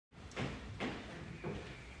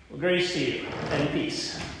Grace to you and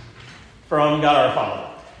peace from God our Father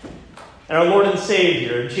and our Lord and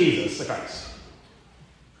Savior, Jesus the Christ.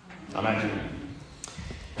 Amen.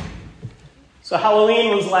 So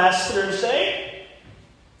Halloween was last Thursday.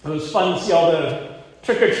 It was fun to see all the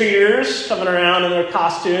trick-or-treaters coming around in their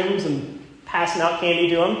costumes and passing out candy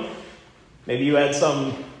to them. Maybe you had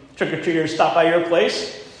some trick-or-treaters stop by your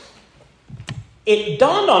place. It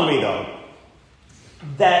dawned on me, though,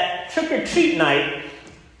 that trick-or-treat night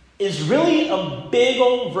is really a big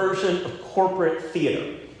old version of corporate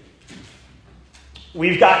theater.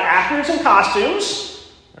 We've got actors in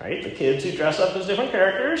costumes, right? The kids who dress up as different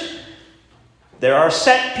characters. There are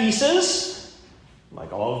set pieces,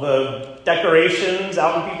 like all of the decorations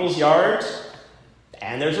out in people's yards.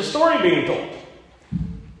 And there's a story being told.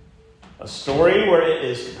 A story where it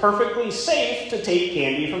is perfectly safe to take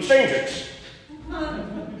candy from strangers.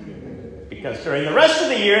 Because during the rest of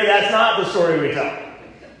the year, that's not the story we tell.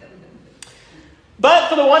 But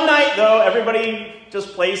for the one night, though, everybody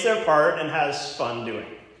just plays their part and has fun doing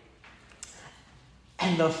it.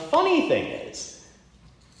 And the funny thing is,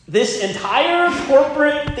 this entire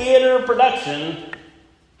corporate theater production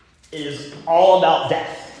is all about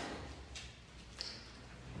death.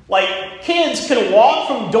 Like, kids can walk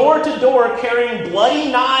from door to door carrying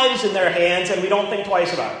bloody knives in their hands, and we don't think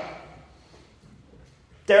twice about it.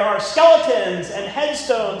 There are skeletons and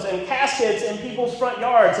headstones and caskets in people's front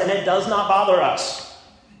yards, and it does not bother us.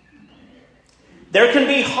 There can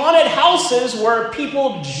be haunted houses where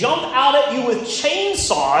people jump out at you with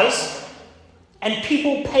chainsaws, and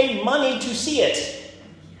people pay money to see it.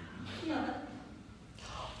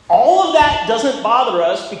 All of that doesn't bother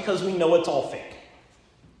us because we know it's all fake.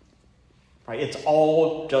 Right? It's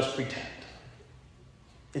all just pretend.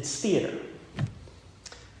 It's theater.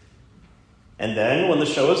 And then when the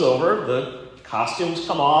show is over, the costumes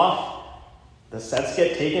come off, the sets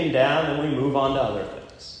get taken down, and we move on to other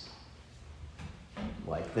things.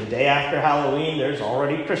 Like the day after Halloween, there's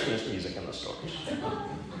already Christmas music in the stores.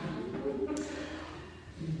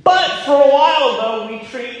 But for a while, though, we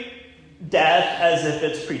treat death as if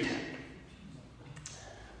it's pretend.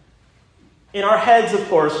 In our heads, of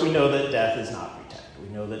course, we know that death is not pretend. We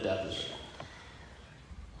know that death is real.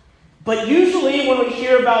 But usually when we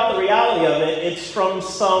hear about the reality of it, it's from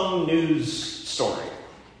some news story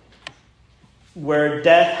where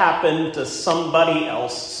death happened to somebody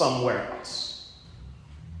else somewhere else.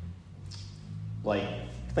 Like,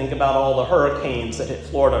 think about all the hurricanes that hit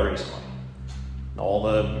Florida recently, all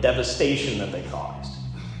the devastation that they caused.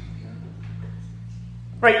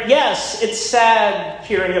 Right, yes, it's sad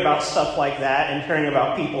hearing about stuff like that and hearing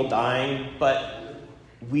about people dying, but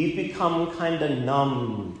we've become kind of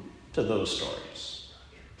numb to those stories.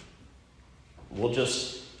 We'll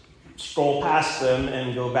just scroll past them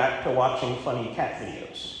and go back to watching funny cat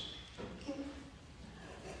videos.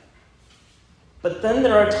 But then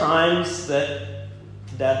there are times that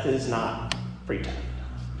death is not pretend.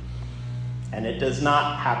 And it does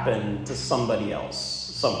not happen to somebody else,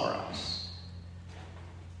 somewhere else.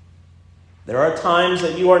 There are times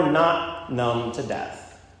that you are not numb to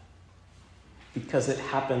death because it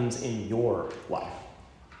happens in your life.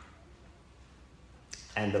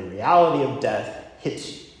 And the reality of death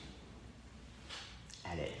hits you.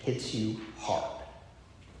 And it hits you hard.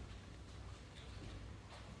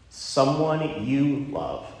 Someone you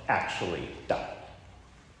love actually died.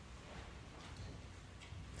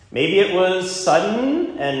 Maybe it was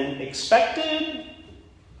sudden and expected.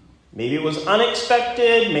 Maybe it was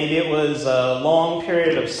unexpected. Maybe it was a long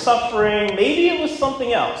period of suffering. Maybe it was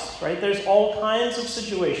something else, right? There's all kinds of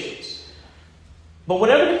situations. But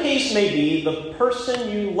whatever the case may be, the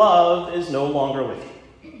person you love is no longer with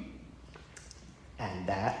you. And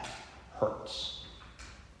that hurts.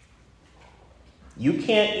 You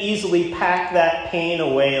can't easily pack that pain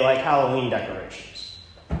away like Halloween decorations.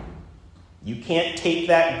 You can't take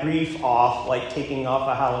that grief off like taking off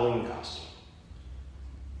a Halloween costume.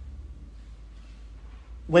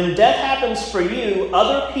 When death happens for you,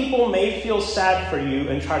 other people may feel sad for you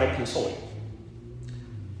and try to console you.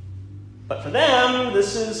 But for them,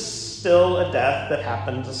 this is still a death that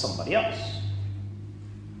happened to somebody else.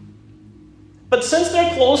 But since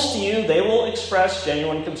they're close to you, they will express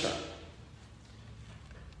genuine concern.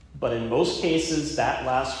 But in most cases, that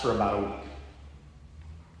lasts for about a week.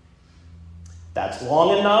 That's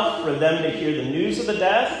long enough for them to hear the news of the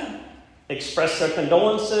death, express their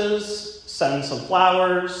condolences, send some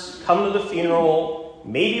flowers, come to the funeral,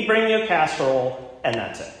 maybe bring you a casserole, and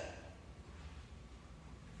that's it.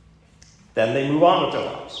 Then they move on with their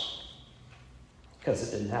lives because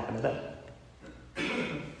it didn't happen to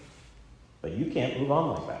them. But you can't move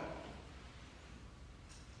on like that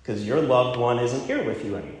because your loved one isn't here with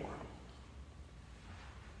you anymore.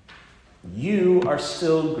 You are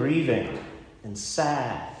still grieving and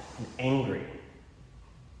sad and angry.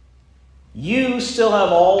 You still have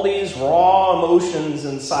all these raw emotions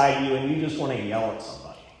inside you, and you just want to yell at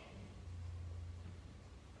somebody.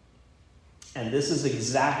 And this is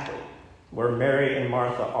exactly where Mary and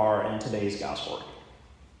Martha are in today's gospel reading.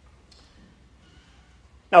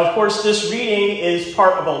 Now, of course, this reading is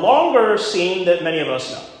part of a longer scene that many of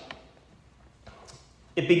us know.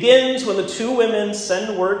 It begins when the two women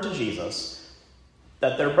send word to Jesus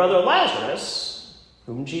that their brother Lazarus,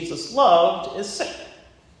 whom Jesus loved, is sick.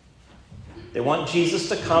 They want Jesus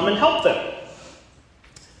to come and help them.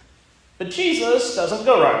 But Jesus doesn't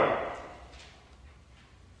go right away,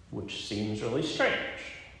 which seems really strange,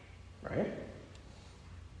 right?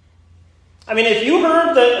 I mean, if you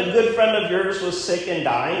heard that a good friend of yours was sick and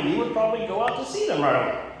dying, you would probably go out to see them right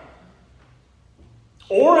away.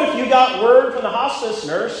 Or if you got word from the hospice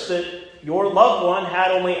nurse that your loved one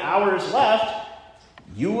had only hours left,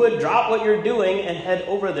 you would drop what you're doing and head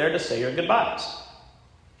over there to say your goodbyes.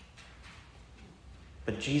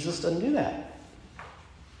 But Jesus doesn't do that.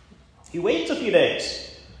 He waits a few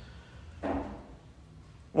days.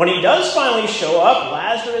 When he does finally show up,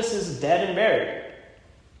 Lazarus is dead and buried.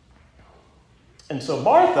 And so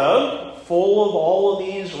Martha, full of all of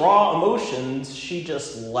these raw emotions, she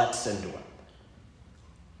just lets into him.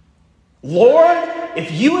 Lord,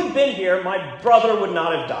 if you had been here, my brother would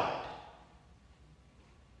not have died.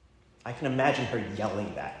 I can imagine her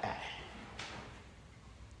yelling that at him.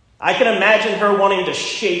 I can imagine her wanting to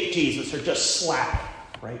shake Jesus or just slap him,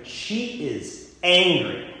 right? She is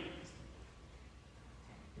angry.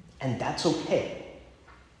 And that's okay.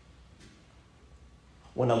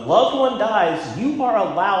 When a loved one dies, you are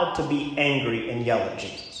allowed to be angry and yell at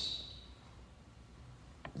Jesus.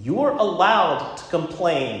 You are allowed to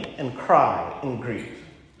complain and cry and grieve.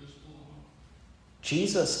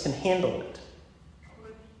 Jesus can handle it.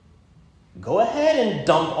 Go ahead and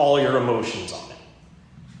dump all your emotions on him.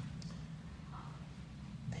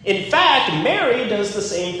 In fact, Mary does the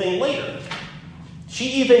same thing later. She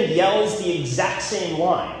even yells the exact same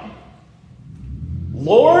line.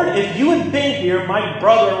 Lord, if you had been here, my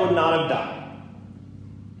brother would not have died.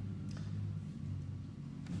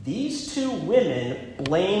 These two women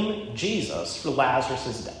blame Jesus for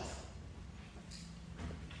Lazarus' death.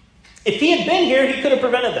 If he had been here, he could have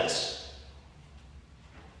prevented this.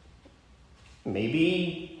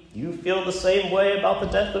 Maybe you feel the same way about the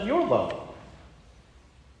death of your loved one.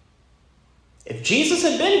 If Jesus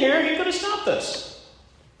had been here, he could have stopped this.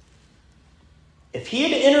 If he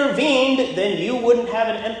had intervened, then you wouldn't have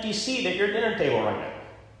an empty seat at your dinner table right now.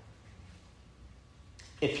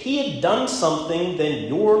 If he had done something, then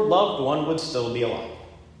your loved one would still be alive.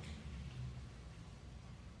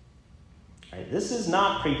 Right, this is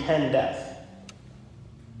not pretend death.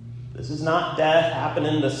 This is not death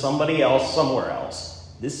happening to somebody else somewhere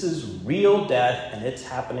else. This is real death, and it's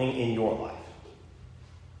happening in your life.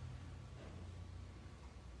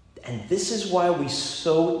 And this is why we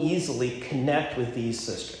so easily connect with these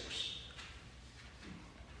sisters.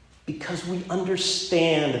 Because we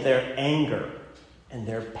understand their anger and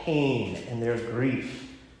their pain and their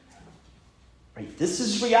grief. Right? This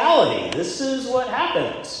is reality. This is what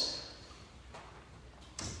happens.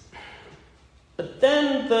 But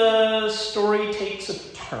then the story takes a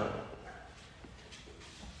turn.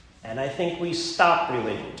 And I think we stop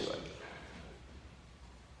relating to it.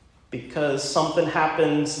 Because something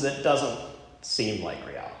happens that doesn't seem like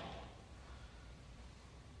reality.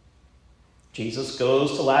 Jesus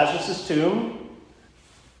goes to Lazarus' tomb,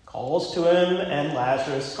 calls to him, and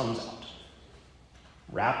Lazarus comes out,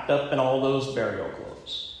 wrapped up in all those burial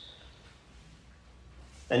clothes.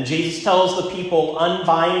 Then Jesus tells the people,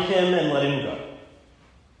 unbind him and let him go.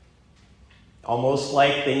 Almost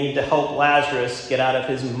like they need to help Lazarus get out of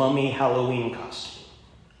his mummy Halloween costume.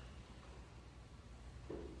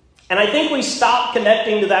 And I think we stop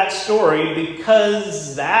connecting to that story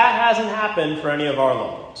because that hasn't happened for any of our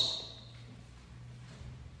loved ones.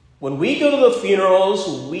 When we go to the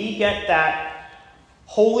funerals, we get that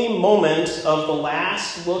holy moment of the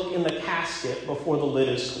last look in the casket before the lid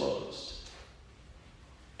is closed.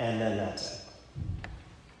 And then that's it.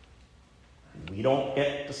 We don't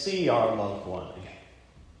get to see our loved one again.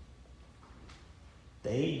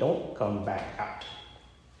 They don't come back out.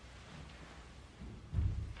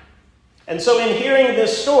 And so in hearing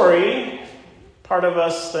this story, part of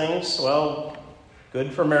us thinks, well,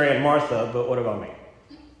 good for Mary and Martha, but what about me?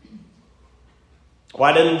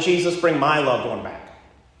 Why didn't Jesus bring my loved one back?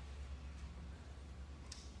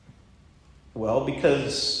 Well,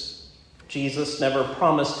 because Jesus never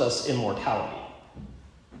promised us immortality,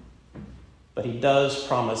 but he does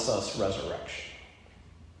promise us resurrection.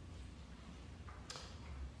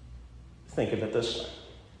 Think of it this way.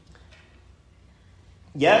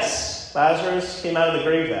 Yes, Lazarus came out of the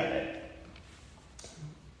grave that day,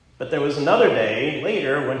 but there was another day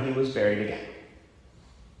later when he was buried again.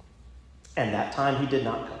 And that time he did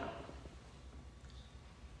not come out.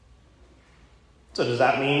 So does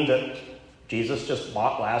that mean that Jesus just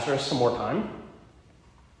bought Lazarus some more time?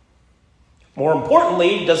 More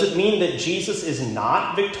importantly, does it mean that Jesus is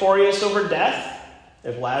not victorious over death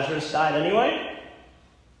if Lazarus died anyway?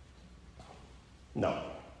 No.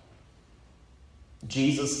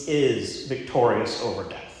 Jesus is victorious over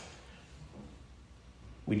death.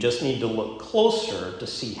 We just need to look closer to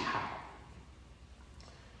see how.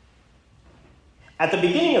 At the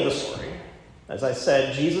beginning of the story, as I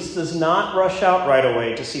said, Jesus does not rush out right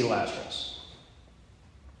away to see Lazarus.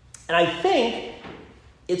 And I think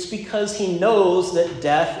it's because he knows that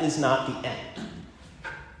death is not the end.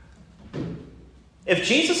 If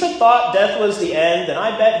Jesus had thought death was the end, then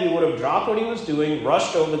I bet he would have dropped what he was doing,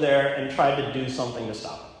 rushed over there, and tried to do something to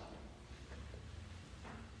stop it.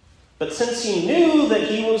 But since he knew that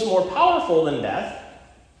he was more powerful than death,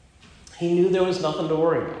 he knew there was nothing to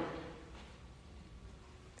worry about.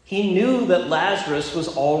 He knew that Lazarus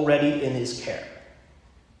was already in his care.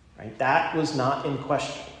 Right? That was not in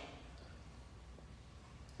question.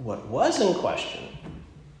 What was in question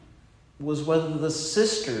was whether the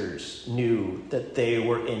sisters knew that they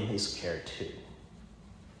were in his care too.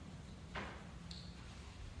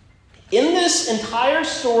 In this entire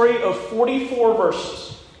story of 44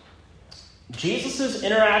 verses, Jesus'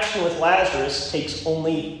 interaction with Lazarus takes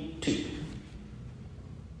only 2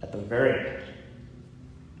 at the very end.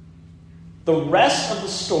 The rest of the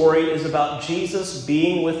story is about Jesus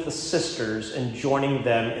being with the sisters and joining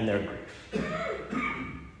them in their grief.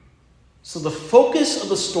 So the focus of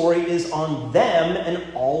the story is on them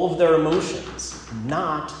and all of their emotions,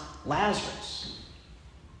 not Lazarus.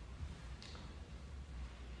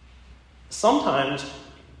 Sometimes,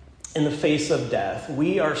 in the face of death,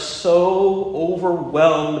 we are so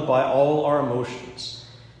overwhelmed by all our emotions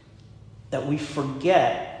that we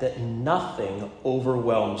forget that nothing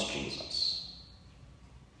overwhelms Jesus.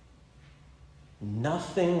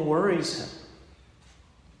 Nothing worries him.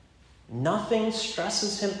 Nothing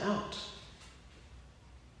stresses him out.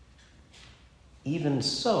 Even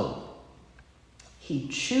so, he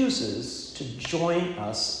chooses to join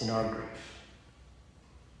us in our grief.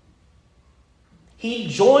 He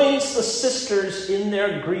joins the sisters in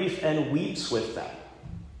their grief and weeps with them.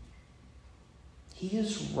 He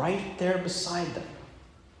is right there beside them.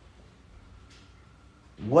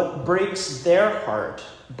 What breaks their heart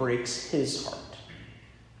breaks his heart.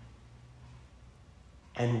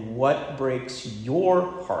 And what breaks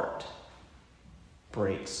your heart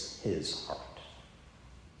breaks his heart.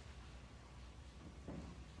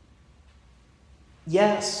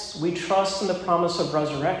 Yes, we trust in the promise of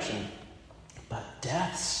resurrection, but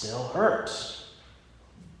death still hurts.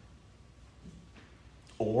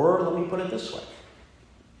 Or, let me put it this way.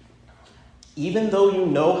 Even though you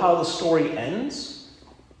know how the story ends,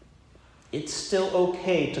 it's still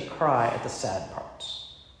okay to cry at the sad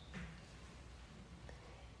parts.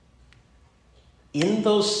 In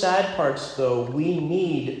those sad parts, though, we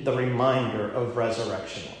need the reminder of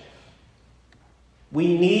resurrection life.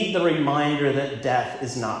 We need the reminder that death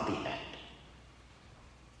is not the end.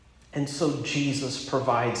 And so Jesus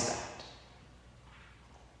provides that.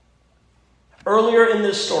 Earlier in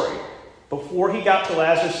this story, before he got to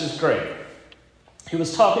Lazarus' grave, he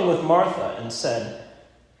was talking with Martha and said,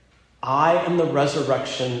 I am the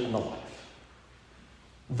resurrection and the life.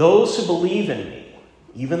 Those who believe in me,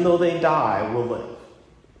 even though they die, will live.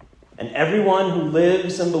 And everyone who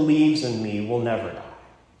lives and believes in me will never die.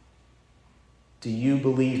 Do you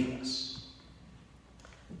believe this?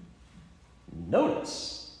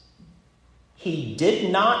 Notice, he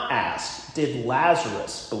did not ask, did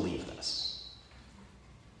Lazarus believe this?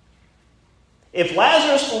 If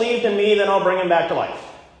Lazarus believed in me, then I'll bring him back to life.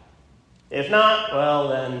 If not, well,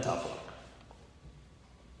 then tough luck.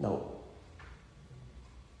 No.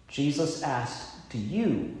 Jesus asked, do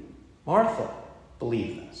you, Martha,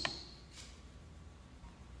 believe this?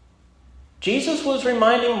 Jesus was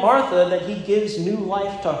reminding Martha that he gives new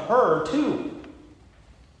life to her too.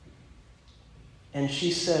 And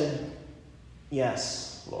she said,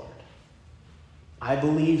 yes, Lord. I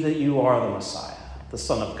believe that you are the Messiah, the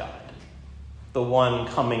Son of God, the one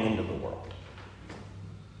coming into the world.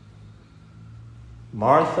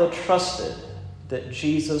 Martha trusted that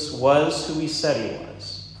Jesus was who he said he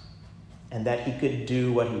was, and that he could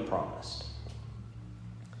do what he promised.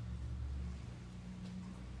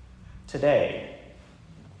 Today,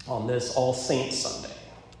 on this All Saints Sunday,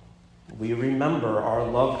 we remember our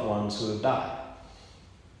loved ones who have died,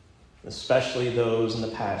 especially those in the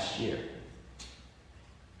past year.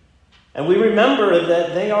 And we remember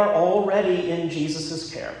that they are already in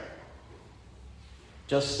Jesus' care,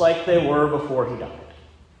 just like they were before he died.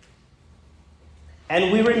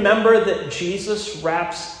 And we remember that Jesus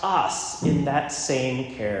wraps us in that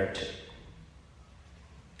same care too.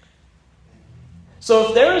 So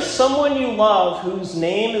if there is someone you love whose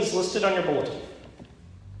name is listed on your bulletin,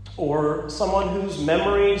 or someone whose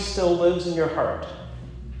memory still lives in your heart,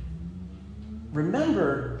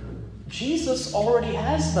 remember, Jesus already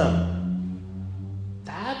has them.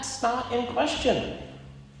 That's not in question.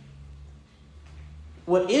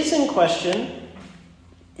 What is in question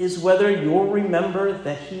is whether you'll remember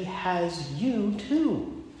that he has you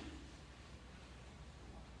too.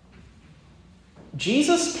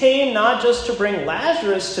 Jesus came not just to bring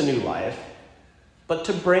Lazarus to new life, but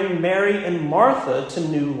to bring Mary and Martha to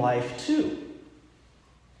new life too.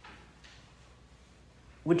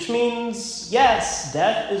 Which means, yes,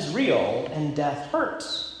 death is real and death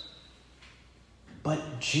hurts.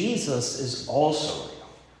 But Jesus is also real.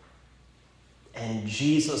 And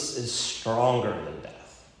Jesus is stronger than death.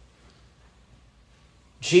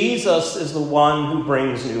 Jesus is the one who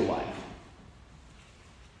brings new life.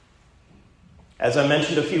 As I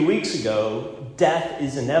mentioned a few weeks ago, death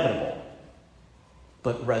is inevitable,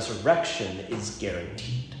 but resurrection is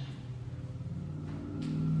guaranteed.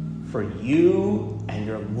 For you and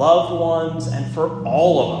your loved ones and for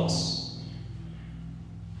all of us,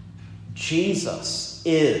 Jesus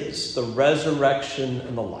is the resurrection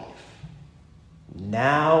and the life,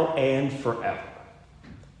 now and forever.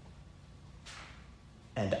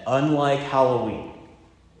 And unlike Halloween,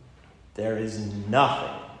 there is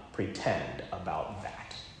nothing pretend about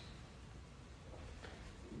that.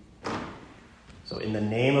 So in the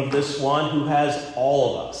name of this one who has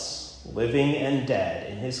all of us, living and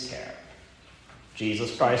dead, in his care,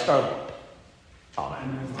 Jesus Christ our Lord.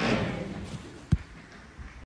 Amen.